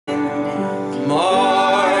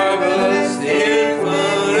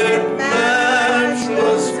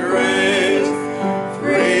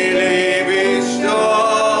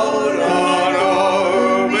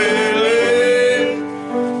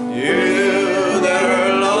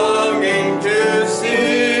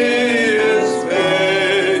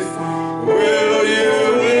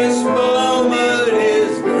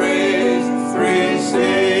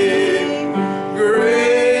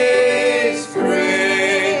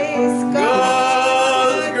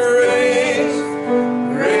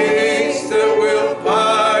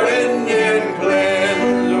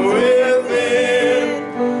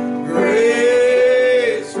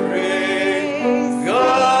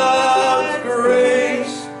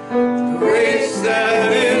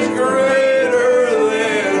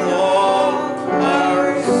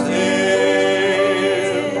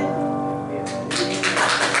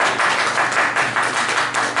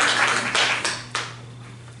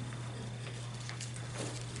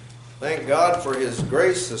Thank God for His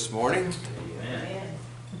grace this morning. Amen.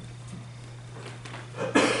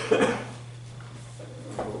 If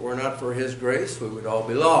it were not for His grace, we would all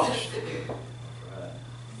be lost.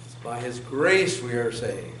 It's by His grace we are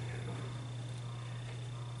saved.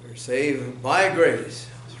 We're saved by grace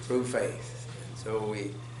through faith. And so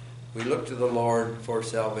we look to the Lord for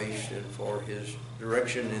salvation, for His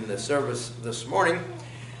direction in the service this morning.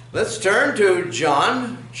 Let's turn to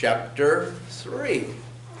John chapter 3.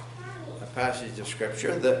 A passage of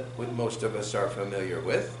Scripture that most of us are familiar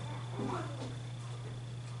with.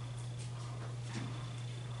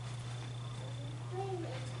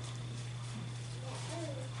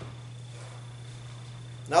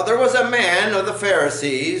 Now there was a man of the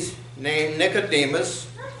Pharisees named Nicodemus,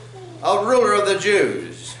 a ruler of the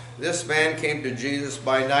Jews. This man came to Jesus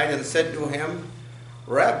by night and said to him,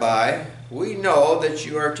 Rabbi, we know that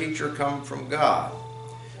you are a teacher come from God.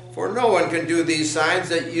 For no one can do these signs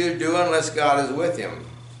that you do unless God is with him.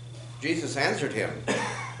 Jesus answered him,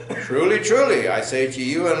 Truly, truly, I say to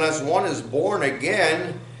you, unless one is born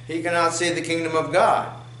again, he cannot see the kingdom of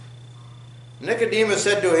God. Nicodemus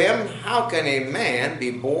said to him, How can a man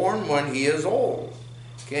be born when he is old?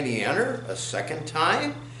 Can he enter a second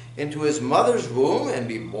time into his mother's womb and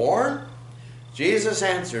be born? Jesus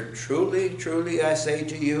answered, Truly, truly, I say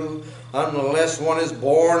to you, unless one is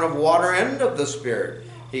born of water and of the Spirit,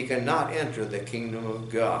 he cannot enter the kingdom of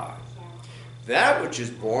God. That which is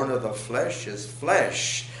born of the flesh is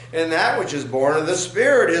flesh, and that which is born of the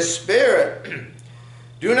Spirit is spirit.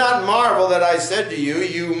 Do not marvel that I said to you,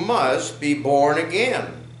 you must be born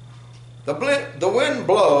again. The wind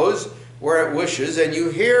blows where it wishes, and you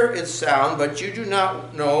hear its sound, but you do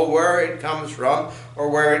not know where it comes from or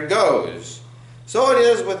where it goes. So it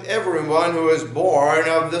is with everyone who is born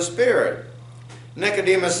of the Spirit.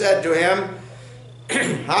 Nicodemus said to him,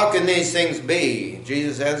 How can these things be?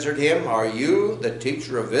 Jesus answered him, Are you the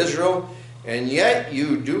teacher of Israel, and yet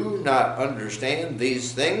you do not understand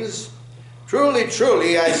these things? Truly,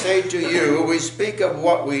 truly, I say to you, we speak of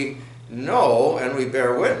what we know, and we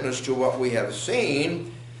bear witness to what we have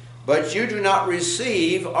seen, but you do not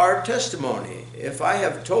receive our testimony. If I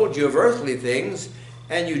have told you of earthly things,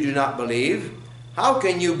 and you do not believe, how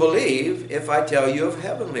can you believe if I tell you of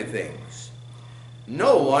heavenly things?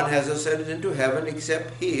 No one has ascended into heaven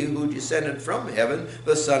except he who descended from heaven,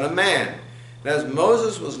 the Son of Man. And as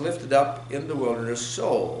Moses was lifted up in the wilderness,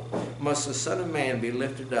 so must the Son of Man be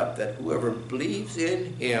lifted up, that whoever believes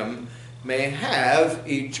in him may have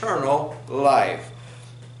eternal life.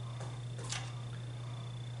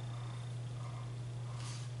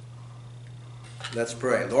 Let's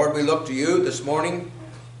pray. Lord, we look to you this morning,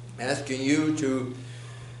 asking you to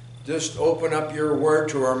just open up your word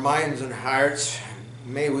to our minds and hearts.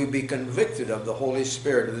 May we be convicted of the Holy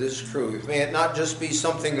Spirit of this truth. May it not just be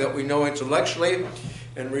something that we know intellectually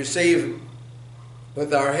and receive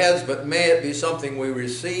with our heads, but may it be something we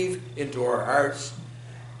receive into our hearts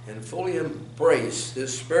and fully embrace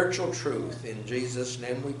this spiritual truth. In Jesus'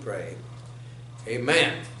 name we pray.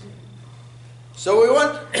 Amen. So we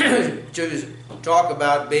want to talk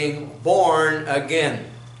about being born again.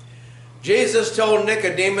 Jesus told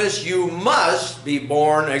Nicodemus, you must be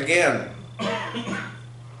born again.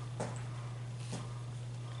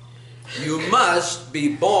 You must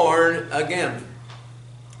be born again.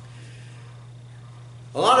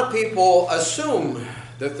 A lot of people assume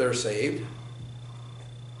that they're saved.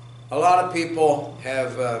 A lot of people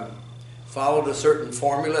have followed a certain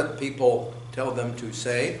formula that people tell them to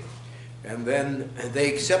say, and then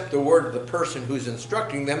they accept the word of the person who's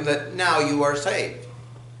instructing them that now you are saved.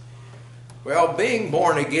 Well, being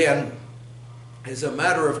born again is a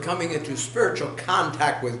matter of coming into spiritual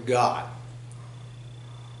contact with God.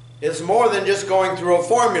 It's more than just going through a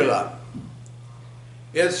formula.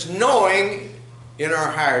 It's knowing in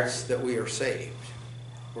our hearts that we are saved.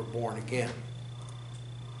 We're born again.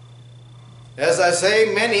 As I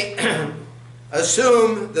say, many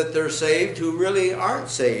assume that they're saved who really aren't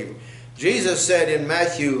saved. Jesus said in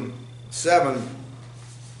Matthew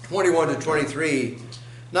 7:21-23,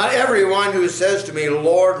 Not everyone who says to me,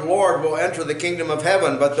 Lord, Lord, will enter the kingdom of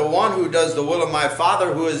heaven, but the one who does the will of my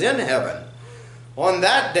Father who is in heaven. On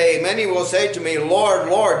that day many will say to me, Lord,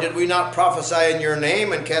 Lord, did we not prophesy in your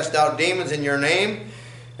name and cast out demons in your name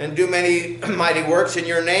and do many mighty works in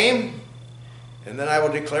your name? And then I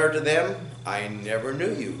will declare to them, I never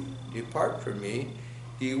knew you. Depart from me,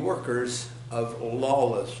 ye workers of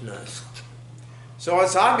lawlessness. So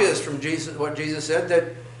it's obvious from Jesus, what Jesus said,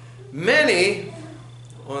 that many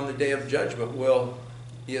on the day of judgment will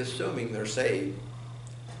be assuming they're saved,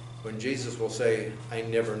 when Jesus will say, I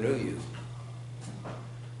never knew you.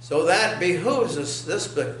 So that behooves us,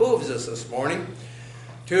 this morning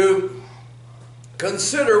to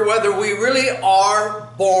consider whether we really are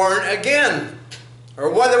born again, or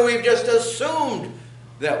whether we've just assumed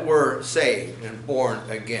that we're saved and born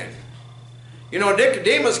again. You know,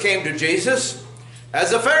 Nicodemus came to Jesus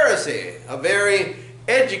as a Pharisee, a very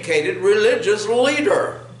educated religious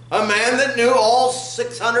leader, a man that knew all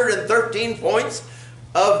 613 points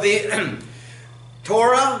of the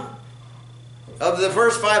Torah, of the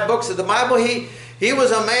first 5 books of the Bible. He was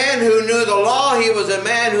a man who knew the law. He was a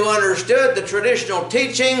man who understood the traditional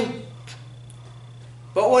teaching.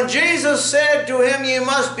 But when Jesus said to him, "You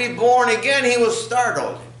must be born again," he was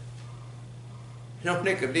startled. You know,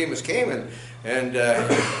 Nicodemus came and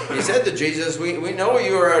he said to Jesus, we know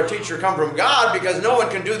you are a teacher come from God, because no one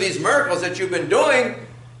can do these miracles that you've been doing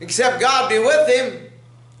except God be with him.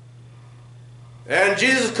 And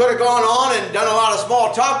Jesus could have gone on and done a lot of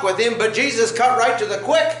small talk with him, but Jesus cut right to the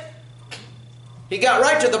quick. He got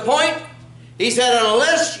right to the point. He said,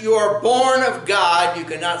 unless you are born of God, you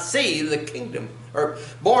cannot see the kingdom. Or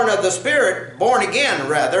born of the Spirit, born again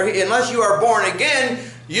rather. Unless you are born again,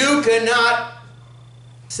 you cannot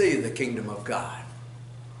see the kingdom of God.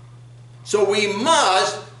 So we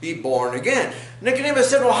must be born again. Nicodemus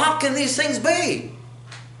said, well, how can these things be?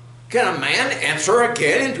 Can a man enter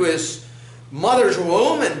again into his mother's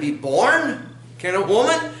womb and be born? Can a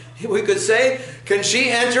woman, we could say, can she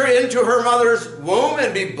enter into her mother's womb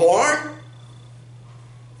and be born?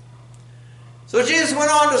 So Jesus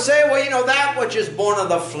went on to say, well, you know, that which is born of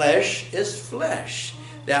the flesh is flesh.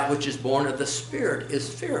 That which is born of the Spirit is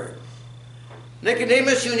spirit.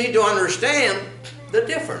 Nicodemus, you need to understand the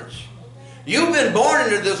difference. You've been born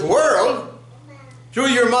into this world through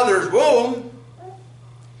your mother's womb.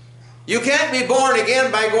 You can't be born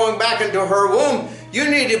again by going back into her womb. You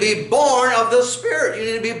need to be born of the Spirit. You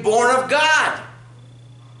need to be born of God.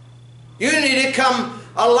 You need to come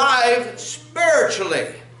alive spiritually.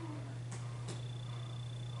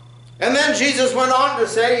 And then Jesus went on to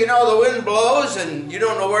say, you know, the wind blows and you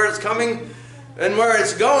don't know where it's coming and where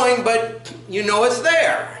it's going, but you know it's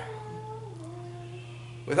there.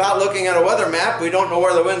 Without looking at a weather map, we don't know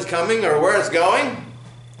where the wind's coming or where it's going.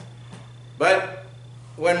 But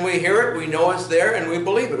when we hear it, we know it's there and we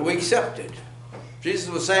believe it. We accept it. Jesus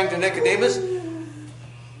was saying to Nicodemus,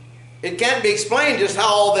 it can't be explained just how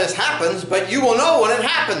all this happens, but you will know when it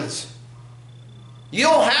happens.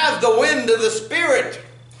 You'll have the wind of the Spirit,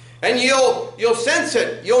 and you'll sense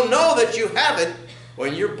it. You'll know that you have it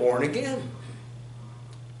when you're born again.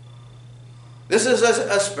 This is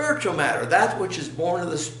a spiritual matter. That which is born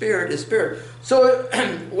of the Spirit is spirit. So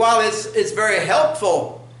while it's very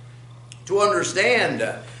helpful to understand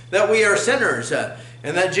that we are sinners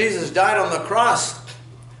and that Jesus died on the cross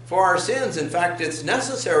for our sins, in fact, it's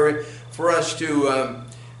necessary for us to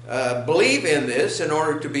believe in this in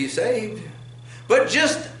order to be saved. But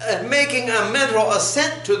just making a mental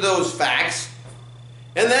assent to those facts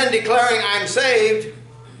and then declaring I'm saved,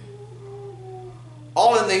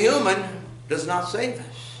 all in the human, does not save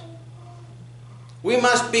us. We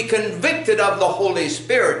must be convicted of the Holy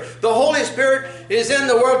Spirit. The Holy Spirit is in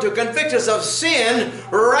the world to convict us of sin,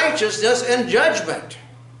 righteousness, and judgment.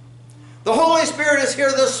 The Holy Spirit is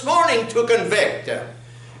here this morning to convict.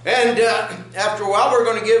 And after a while, we're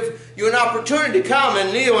going to give you an opportunity to come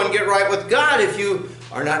and kneel and get right with God if you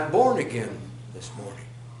are not born again this morning.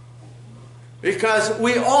 Because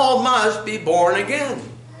we all must be born again.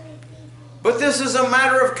 But this is a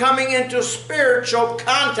matter of coming into spiritual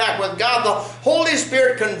contact with God. The Holy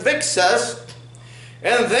Spirit convicts us,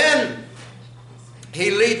 and then He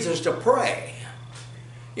leads us to pray.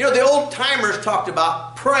 You know, the old timers talked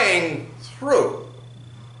about praying through.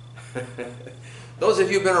 Those of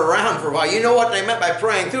you who've been around for a while, you know what they meant by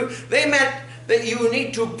praying through. They meant that you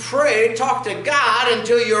need to pray, talk to God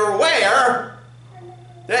until you're aware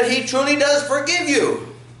that He truly does forgive you.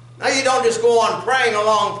 Now you don't just go on praying a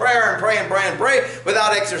long prayer and pray and pray and pray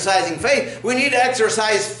without exercising faith. We need to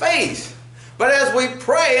exercise faith. But as we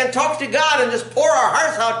pray and talk to God and just pour our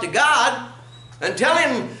hearts out to God and tell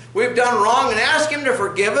Him we've done wrong and ask Him to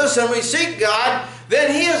forgive us and we seek God,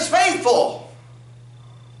 then He is faithful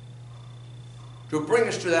to bring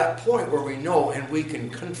us to that point where we know and we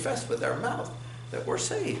can confess with our mouth that we're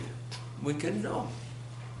saved. We can know.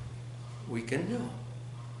 We can know.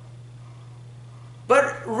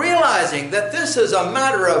 But realizing that this is a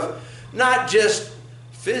matter of not just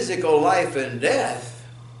physical life and death,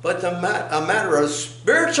 but a matter of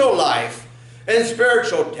spiritual life and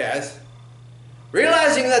spiritual death,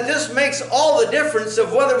 realizing that this makes all the difference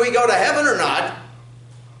of whether we go to heaven or not,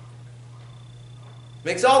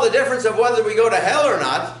 makes all the difference of whether we go to hell or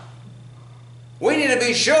not, We need to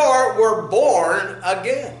be sure we're born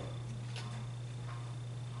again.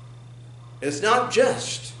 It's not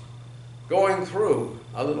just going through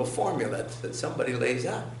a little formula that somebody lays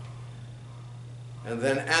out and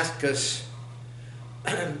then asks us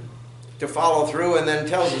to follow through and then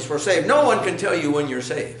tells us we're saved. No one can tell you when you're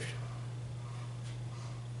saved.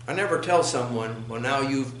 I never tell someone, well, now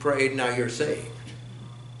you've prayed, now you're saved.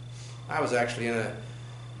 I was actually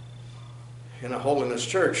in a holiness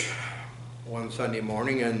church one Sunday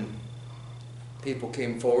morning, and people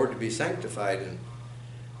came forward to be sanctified, and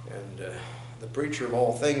the preacher of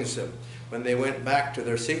all things, when they went back to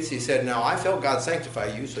their seats, he said, now I felt God sanctify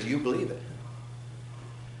you, so you believe it.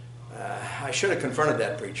 I should have confronted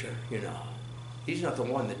that preacher, you know. He's not the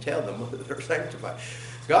one to tell them whether they're sanctified.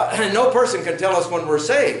 God, no person can tell us when we're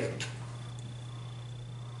saved.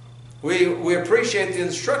 We appreciate the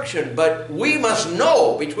instruction, but we must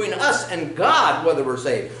know between us and God whether we're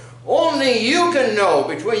saved. Only you can know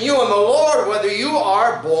between you and the Lord whether you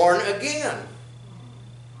are born again.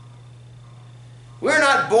 We're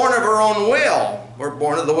not born of our own will. We're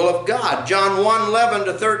born of the will of God. John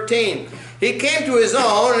 1:11-13. He came to his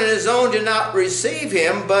own, and his own did not receive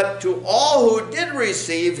him, but to all who did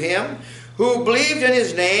receive him, who believed in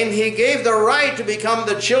his name, he gave the right to become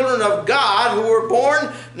the children of God, who were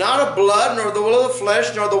born not of blood, nor the will of the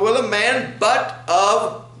flesh, nor the will of man, but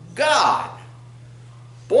of God.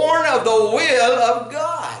 Born of the will of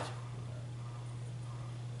God.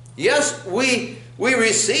 Yes, we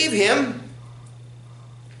receive him,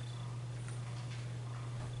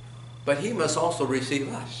 but he must also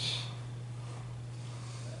receive us.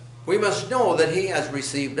 We must know that he has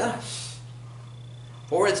received us.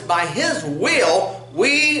 For it's by his will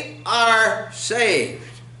we are saved.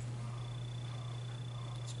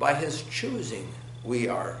 It's by his choosing we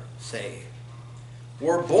are saved.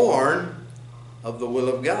 We're born of the will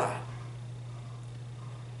of God.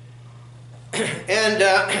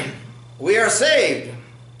 And we are saved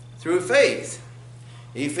through faith.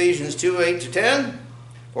 Ephesians 2:8-10.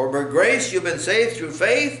 For by grace you've been saved through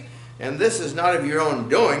faith, and this is not of your own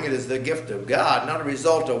doing, it is the gift of God, not a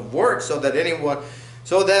result of works, so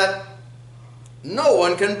that no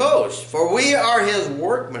one can boast. For we are his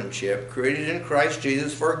workmanship, created in Christ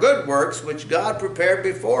Jesus for good works, which God prepared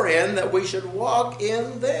beforehand that we should walk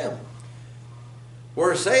in them.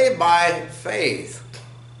 We're saved by faith.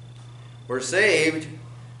 We're saved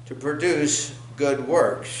to produce good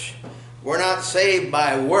works. We're not saved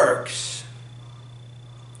by works.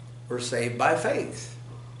 We're saved by faith.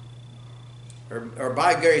 Or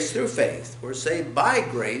by grace through faith. We're saved by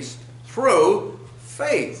grace through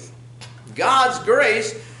faith. God's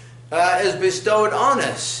grace is bestowed on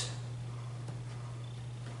us.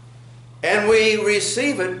 And we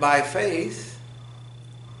receive it by faith.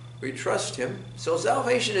 We trust him. So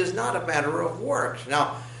salvation is not a matter of works.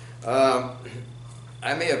 Now,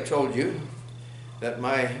 I may have told you that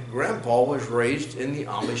my grandpa was raised in the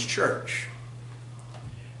Amish church.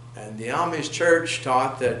 And the Amish church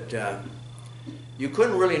taught that you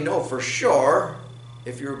couldn't really know for sure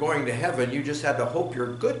if you were going to heaven. You just had to hope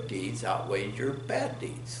your good deeds outweighed your bad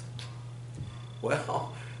deeds.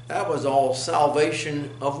 Well, that was all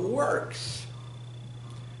salvation of works.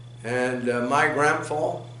 And my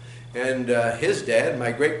grandpa and his dad,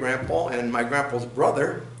 my great-grandpa, and my grandpa's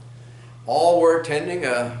brother all were attending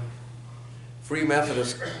a Free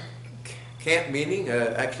Methodist camp meeting,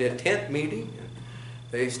 actually a tent meeting.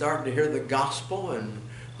 They started to hear the gospel, and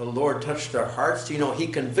the Lord touched their hearts. You know, he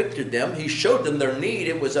convicted them. He showed them their need.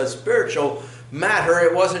 It was a spiritual matter.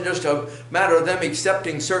 It wasn't just a matter of them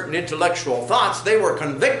accepting certain intellectual thoughts. They were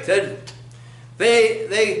convicted.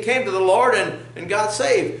 They came to the Lord and got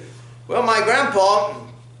saved. Well, my grandpa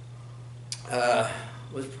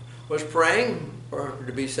was praying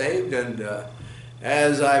to be saved, and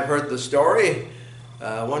as I've heard the story,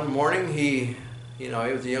 one morning he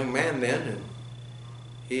was a young man then, and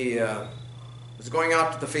he was going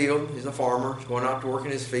out to the field. He's a farmer. He's going out to work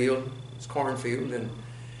in his field, his cornfield, and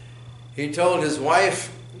he told his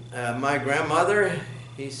wife, my grandmother,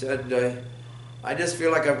 he said, I just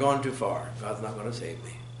feel like I've gone too far. God's not going to save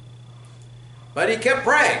me. But he kept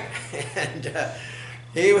praying, and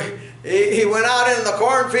he went out in the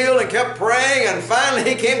cornfield and kept praying, and finally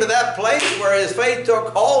he came to that place where his faith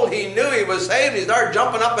took hold. He knew he was saved. He started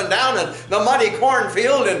jumping up and down in the muddy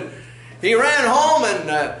cornfield, and he ran home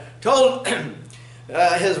and told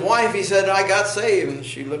his wife, he said, I got saved. And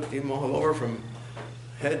she looked him all over from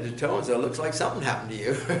head to toe and said, looks like something happened to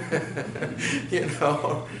you. You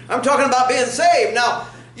know, I'm talking about being saved. Now,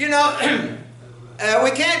 you know,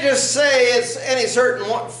 we can't just say it's any certain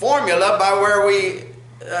formula by where we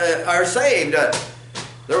are saved.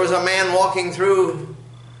 There was a man walking through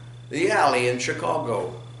the alley in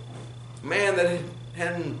Chicago. A man that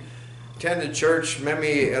hadn't attended church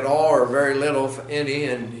maybe at all or very little, if any,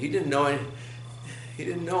 and he didn't know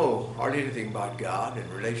hardly anything about God and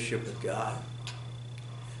relationship with God.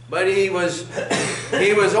 But he was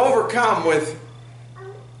overcome with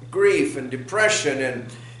grief and depression, and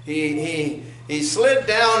he slid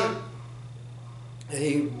down.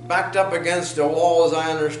 He backed up against a wall, as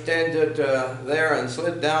I understand it, there, and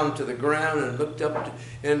slid down to the ground and looked up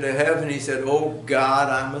into heaven. He said, "Oh God,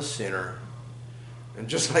 I'm a sinner." And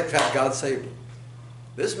just like that, God saved him.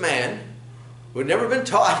 This man, who had never been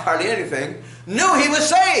taught hardly anything, knew he was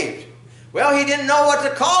saved. Well, he didn't know what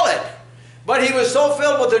to call it. But he was so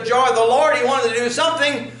filled with the joy of the Lord, he wanted to do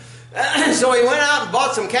something. So he went out and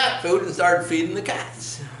bought some cat food and started feeding the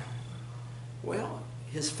cats. Well,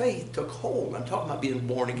 his faith took hold. I'm talking about being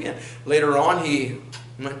born again. Later on, he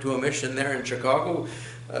went to a mission there in Chicago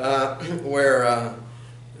where a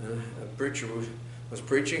preacher was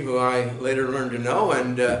preaching, who I later learned to know,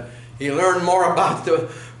 and he learned more about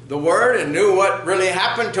the Word and knew what really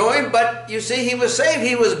happened to him. But you see, he was saved.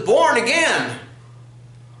 He was born again.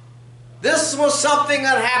 This was something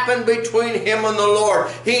that happened between him and the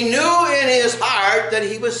Lord. He knew in his heart that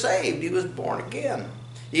he was saved. He was born again,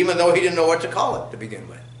 even though he didn't know what to call it to begin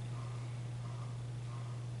with.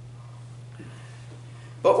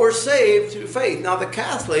 But we're saved through faith. Now, the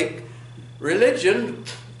Catholic religion,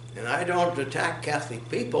 and I don't attack Catholic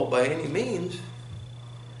people by any means,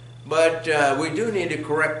 but we do need to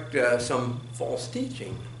correct some false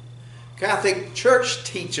teaching. Catholic Church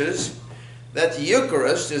teaches that the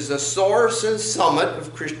Eucharist is the source and summit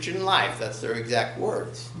of Christian life. That's their exact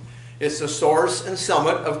words. It's the source and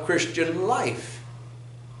summit of Christian life.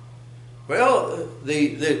 Well,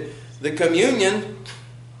 the communion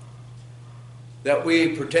that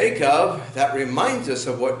we partake of, that reminds us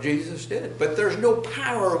of what Jesus did. But there's no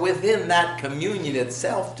power within that communion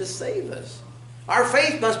itself to save us. Our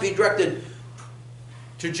faith must be directed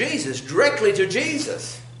to Jesus, directly to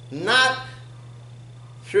Jesus, not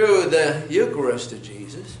through the Eucharist of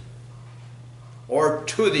Jesus, or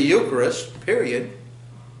to the Eucharist, period.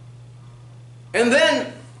 And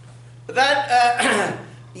then, that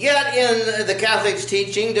yet in the Catholic's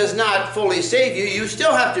teaching does not fully save you. You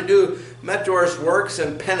still have to do meritorious works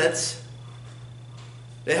and penance.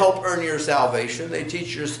 They help earn your salvation. They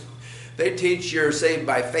teach you're saved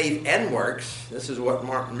by faith and works. This is what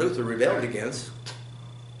Martin Luther rebelled against.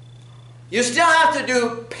 You still have to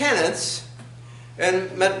do penance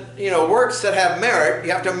and works that have merit.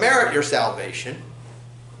 You have to merit your salvation.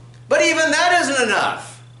 But even that isn't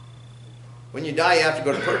enough. When you die, you have to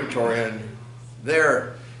go to purgatory and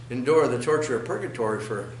there endure the torture of purgatory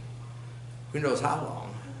for who knows how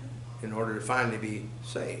long in order to finally be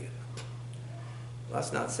saved. Well,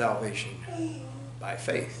 that's not salvation by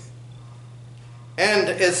faith. And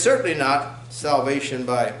it's certainly not salvation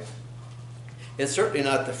by, it's certainly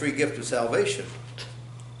not the free gift of salvation.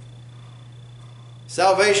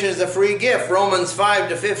 Salvation is a free gift, Romans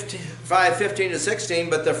 5:15-16,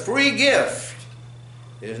 but the free gift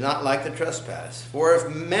is not like the trespass. For if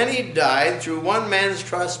many died through one man's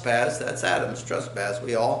trespass, that's Adam's trespass,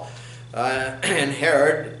 we all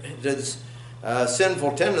inherited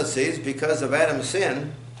sinful tendencies because of Adam's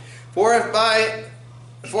sin. For if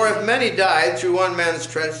many died through one man's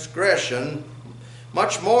transgression,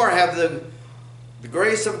 much more have the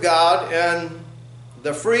grace of God and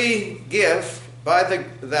the free gift by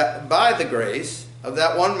the grace of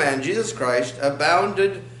that one man, Jesus Christ,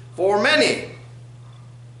 abounded for many.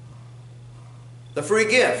 The free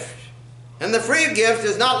gift. And the free gift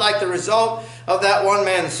is not like the result of that one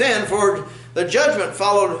man's sin, for the judgment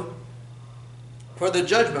following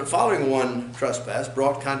one trespass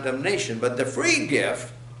brought condemnation. But the free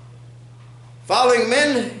gift, following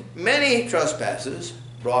many trespasses,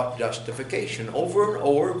 brought justification. Over and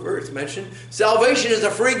over it's mentioned, salvation is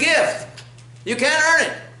a free gift. You can't earn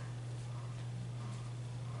it.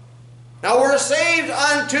 Now we're saved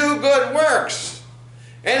unto good works.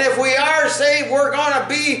 And if we are saved, we're going to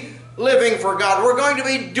be living for God. We're going to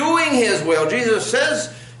be doing His will. Jesus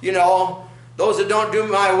says, those that don't do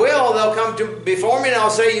my will, they'll come before me and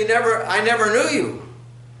I'll say, I never knew you.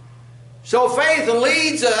 So faith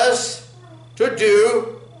leads us to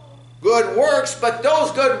do good works, but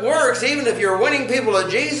those good works, even if you're winning people to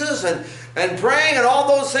Jesus and praying and all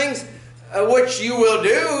those things, which you will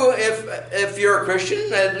do if you're a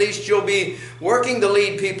Christian, at least you'll be working to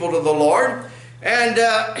lead people to the Lord. And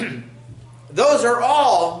those are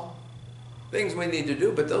all things we need to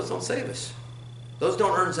do, but those don't save us. Those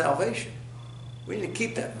don't earn salvation. We need to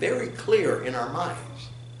keep that very clear in our minds.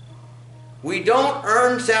 We don't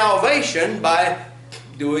earn salvation by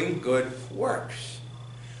doing good works.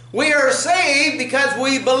 We are saved because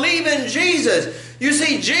we believe in Jesus. You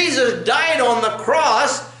see, Jesus died on the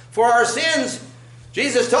cross for our sins.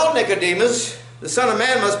 Jesus told Nicodemus, the Son of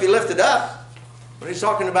Man must be lifted up. When he's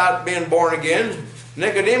talking about being born again,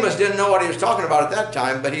 Nicodemus didn't know what he was talking about at that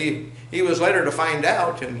time, but he was later to find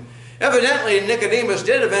out. And evidently Nicodemus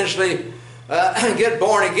did eventually get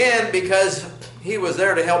born again, because he was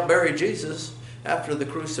there to help bury Jesus after the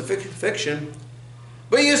crucifixion.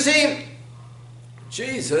 But you see,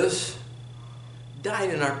 Jesus died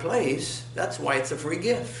in our place. That's why it's a free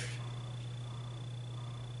gift.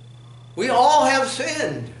 We all have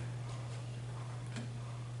sinned.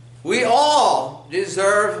 We all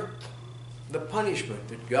deserve the punishment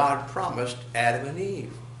that God promised Adam and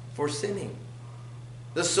Eve for sinning.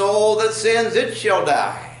 The soul that sins, it shall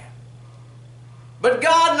die. But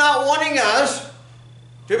God, not wanting us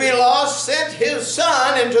to be lost, sent His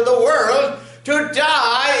Son into the world to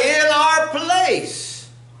die in our place.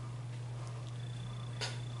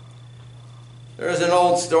 There's an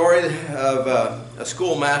old story of a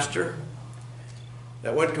schoolmaster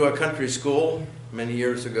that went to a country school many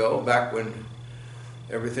years ago, back when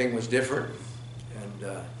everything was different.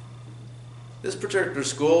 And this particular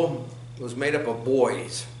school was made up of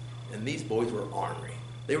boys, and these boys were ornery.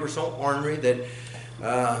 They were so ornery that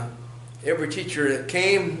every teacher that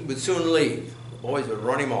came would soon leave. The boys would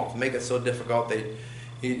run him off, make it so difficult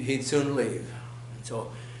he'd soon leave. And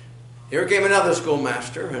so here came another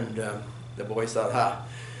schoolmaster, and the boys thought,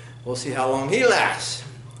 we'll see how long he lasts.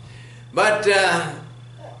 But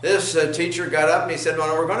this teacher got up and he said,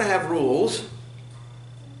 well, we're going to have rules.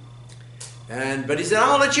 But he said,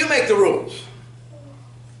 I'll let you make the rules.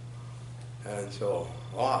 And so,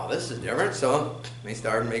 wow, this is different. So they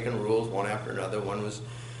started making rules one after another. One was,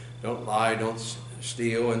 don't lie, don't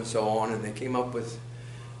steal, and so on. And they came up with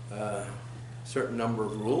a certain number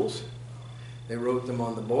of rules. They wrote them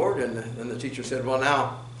on the board, and then the teacher said, well,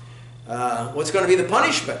 now, what's going to be the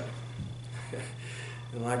punishment?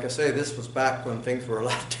 And like I say, this was back when things were a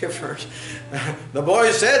lot different. The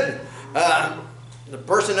boys said, the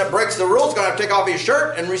person that breaks the rules is going to have to take off his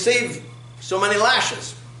shirt and receive so many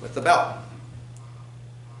lashes with the belt.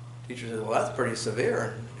 The teacher said, well, that's pretty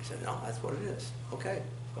severe. And he said, no, that's what it is. Okay.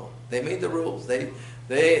 So they made the rules. They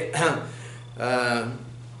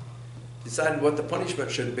decided what the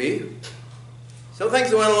punishment should be. So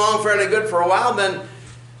things went along fairly good for a while. Then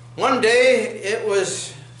one day it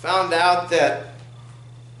was found out that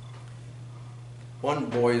one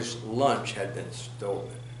boy's lunch had been stolen.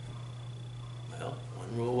 Well,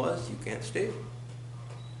 one rule was you can't steal.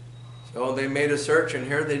 So they made a search, and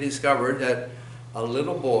here they discovered that a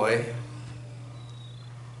little boy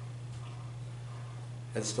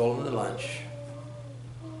had stolen the lunch.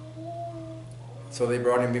 So they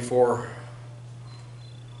brought him to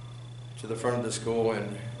the front of the school,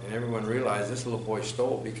 and everyone realized this little boy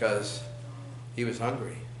stole because he was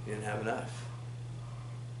hungry. He didn't have enough.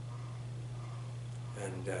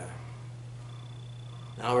 And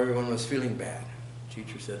now everyone was feeling bad. The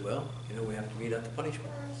teacher said, well, we have to mete out the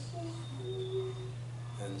punishment.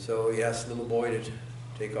 And so he asked the little boy to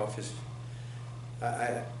take off his,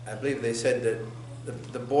 I believe they said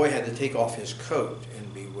that the boy had to take off his coat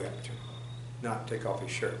and be whipped, not take off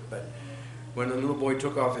his shirt. But when the little boy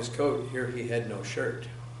took off his coat, here he had no shirt.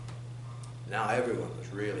 Now everyone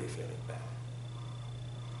was really feeling bad.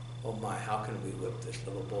 Oh my, how can we whip this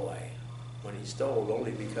little boy when he stole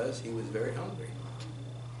only because he was very hungry?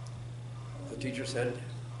 The teacher said,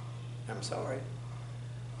 I'm sorry,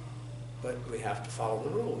 but we have to follow the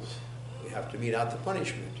rules. We have to mete out the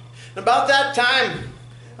punishment. And about that time,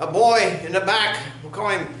 a boy in the back, we'll call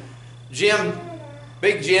him Jim,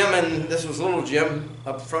 Big Jim, and this was little Jim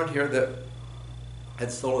up front here that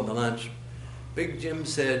had stolen the lunch. Big Jim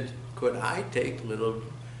said, could I take little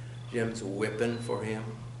Jim's whipping for him?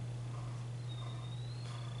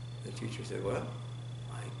 The teacher said, well,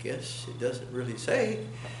 I guess it doesn't really say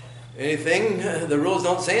anything. The rules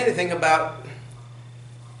don't say anything about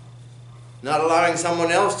not allowing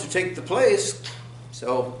someone else to take the place.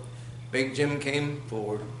 So Big Jim came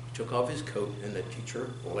forward, took off his coat, and the teacher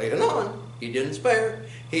laid it on. He didn't spare.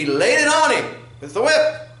 He laid it on him with the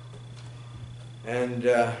whip. And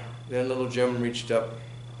then little Jim reached up,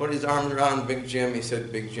 put his arms around Big Jim. He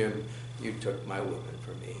said, Big Jim, you took my whipping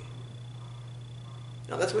for me.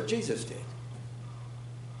 Now that's what Jesus did.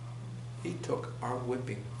 He took our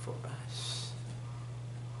whipping for us.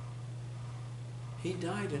 He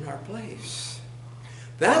died in our place.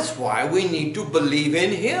 That's why we need to believe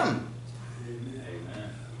in Him. Amen.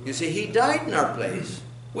 You see, He died in our place.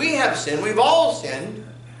 We have sinned. We've all sinned.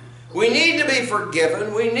 We need to be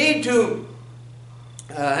forgiven. We need to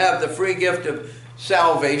have the free gift of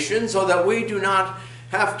salvation so that we do not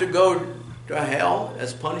have to go to hell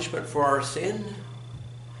as punishment for our sin.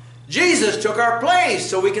 Jesus took our place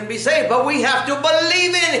so we can be saved, but we have to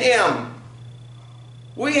believe in Him.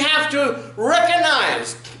 We have to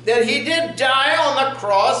recognize that He did die on the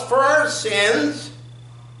cross for our sins,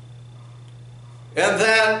 and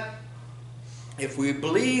that if we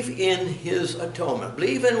believe in His atonement,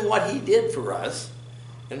 believe in what He did for us,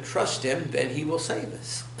 and trust Him, then He will save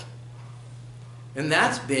us. And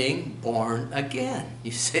that's being born again,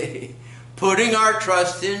 you see. Putting our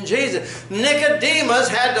trust in Jesus. Nicodemus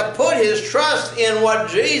had to put his trust in what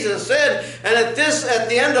Jesus said. And at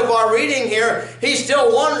the end of our reading here, he's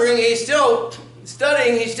still wondering, he's still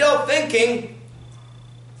studying, he's still thinking.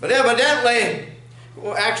 But evidently,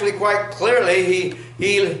 well, actually quite clearly,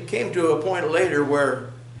 he came to a point later where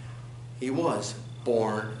he was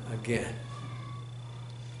born again.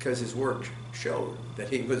 Because his work showed that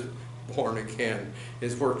he was born again.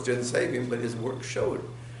 His works didn't save him, but his work showed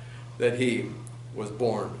that he was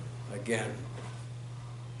born again.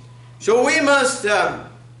 So we must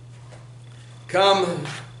come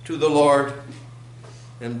to the Lord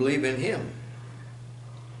and believe in Him.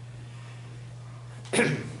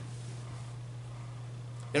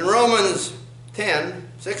 In Romans 10,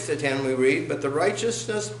 6-10 we read, "But the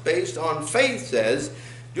righteousness based on faith says,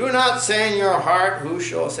 do not say in your heart, who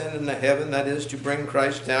shall ascend into heaven, that is to bring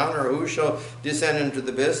Christ down, or who shall descend into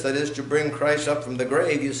the abyss, that is to bring Christ up from the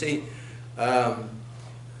grave." You see,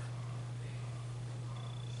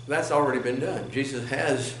 that's already been done. Jesus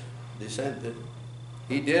has descended.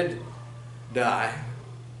 He did die,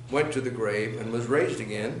 went to the grave, and was raised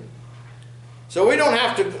again. So we don't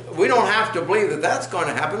have to believe that that's going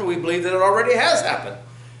to happen. We believe that it already has happened.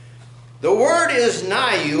 The word is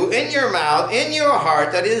nigh you, in your mouth, in your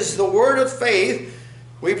heart. That is the word of faith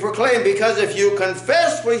we proclaim. Because if you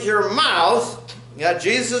confess with your mouth that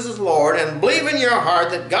Jesus is Lord and believe in your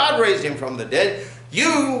heart that God raised Him from the dead,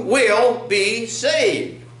 you will be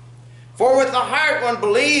saved. For with the heart one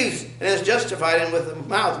believes and is justified, and with the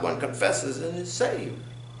mouth one confesses and is saved.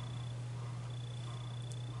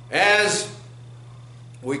 As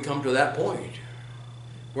we come to that point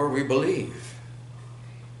where we believe,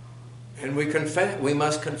 and we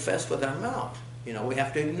must confess with our mouth. You know, we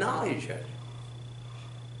have to acknowledge it.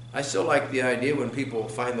 I still like the idea when people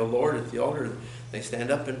find the Lord at the altar, they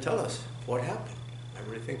stand up and tell us what happened. I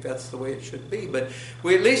really think that's the way it should be. But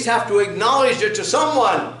we at least have to acknowledge it to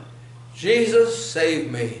someone. Jesus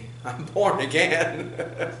saved me. I'm born again.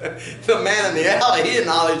 The man in the alley, he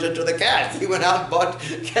acknowledged it to the cats. He went out and bought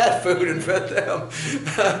cat food and fed them.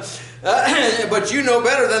 But you know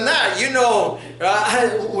better than that. You know,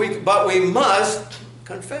 but we must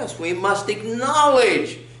confess. We must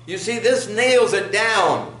acknowledge. You see, this nails it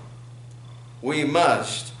down. We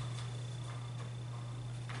must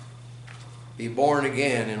be born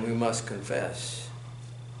again, and we must confess.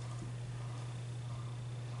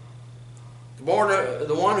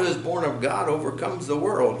 The one who is born of God overcomes the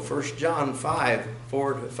world. 1 John 5,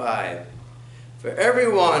 4-5. For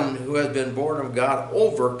everyone who has been born of God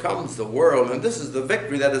overcomes the world. And this is the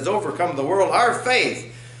victory that has overcome the world, our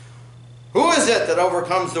faith. Who is it that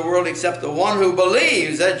overcomes the world except the one who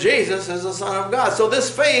believes that Jesus is the Son of God? So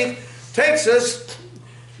this faith takes us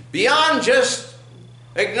beyond just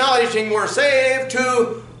acknowledging we're saved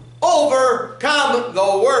to overcome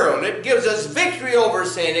the world. It gives us victory over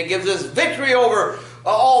sin. It gives us victory over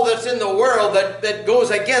all that's in the world that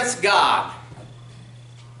goes against God.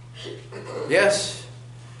 Yes,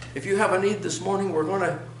 if you have a need this morning, we're going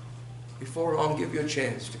to, before long, give you a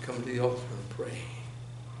chance to come to the altar and pray.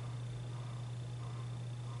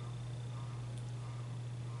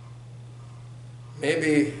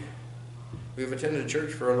 Maybe we've attended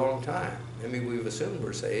church for a long time. Maybe we've assumed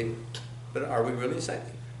we're saved, but are we really saved?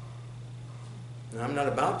 And I'm not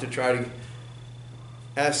about to try to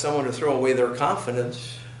ask someone to throw away their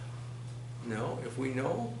confidence. No, if we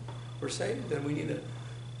know we're saved, then we need to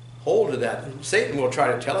hold to that. And Satan will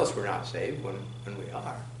try to tell us we're not saved when we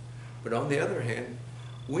are. But on the other hand,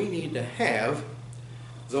 we need to have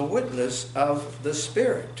the witness of the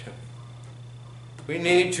Spirit. We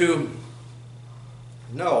need to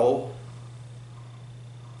know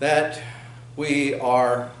that we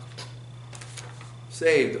are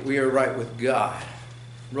saved, that we are right with God.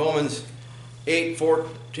 Romans 8,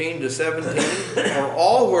 14-17. For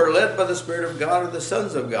all who are led by the Spirit of God are the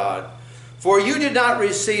sons of God. For you did not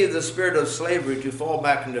receive the spirit of slavery to fall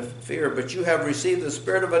back into fear, but you have received the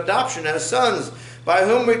spirit of adoption as sons, by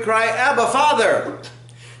whom we cry, Abba, Father.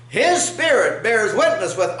 His Spirit bears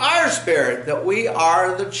witness with our spirit that we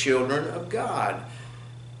are the children of God.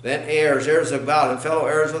 Then heirs, heirs of God, and fellow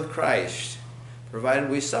heirs with Christ, provided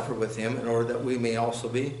we suffer with him in order that we may also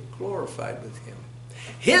be glorified with him.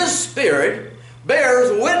 His Spirit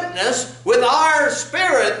bears witness with our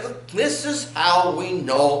spirit. This is how we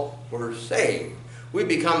know we're saved. We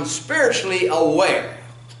become spiritually aware.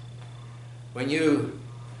 When you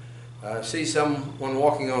see someone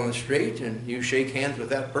walking on the street and you shake hands with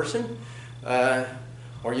that person,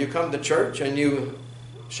 or you come to church and you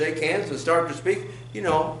shake hands and start to speak, you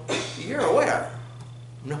know, you're aware.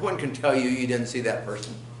 No one can tell you you didn't see that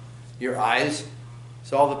person. Your eyes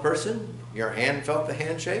saw the person. Your hand felt the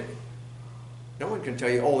handshake. No one can tell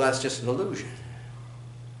you, oh, that's just an illusion.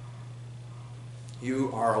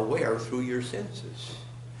 You are aware through your senses.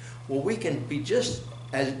 Well, we can be just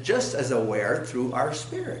as aware through our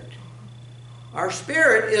spirit. Our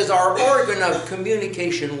spirit is our organ of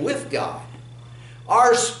communication with God.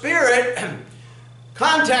 Our spirit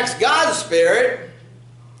contacts God's Spirit.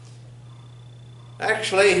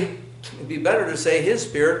 Actually, it'd be better to say His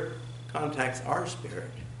Spirit contacts our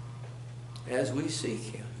spirit as we seek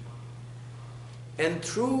Him. And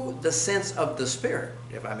through the sense of the Spirit,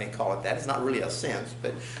 if I may call it that, it's not really a sense,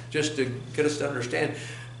 but just to get us to understand,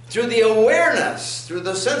 through the awareness, through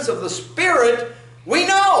the sense of the Spirit, we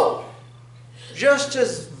know. Just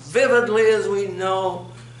as vividly as we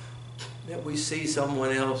know that we see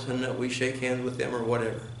someone else and that we shake hands with them or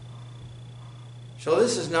whatever. So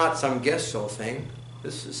this is not some guess-so thing.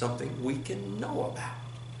 This is something we can know about.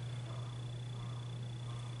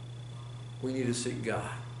 We need to seek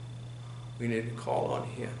God. We need to call on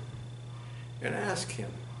Him and ask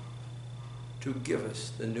Him to give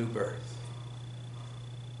us the new birth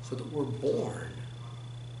so that we're born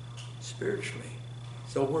spiritually.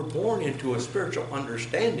 So we're born into a spiritual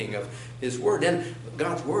understanding of His Word. And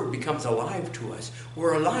God's Word becomes alive to us.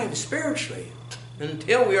 We're alive spiritually.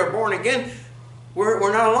 Until we are born again,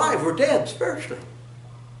 we're not alive. We're dead spiritually.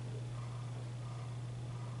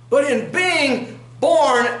 But in being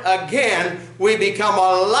born again, we become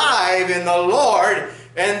alive in the Lord.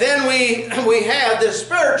 And then we have this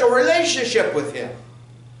spiritual relationship with Him.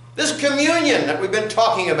 This communion that we've been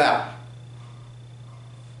talking about.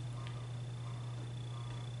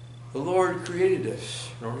 The Lord created us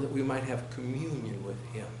in order that we might have communion with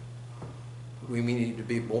Him. But we need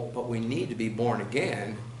to be born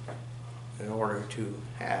again in order to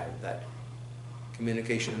have that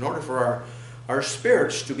communication. In order for our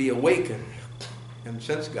spirits to be awakened and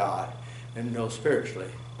sense God and know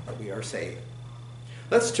spiritually that we are saved.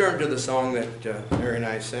 Let's turn to the song that Mary and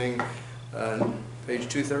I sang on page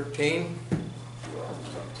 213.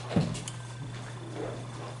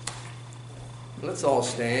 Let's all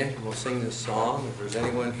stand and we'll sing this song. If there's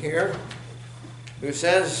anyone here who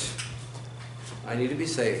says, I need to be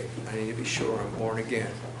saved, I need to be sure I'm born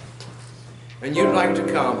again, and you'd like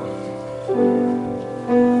to come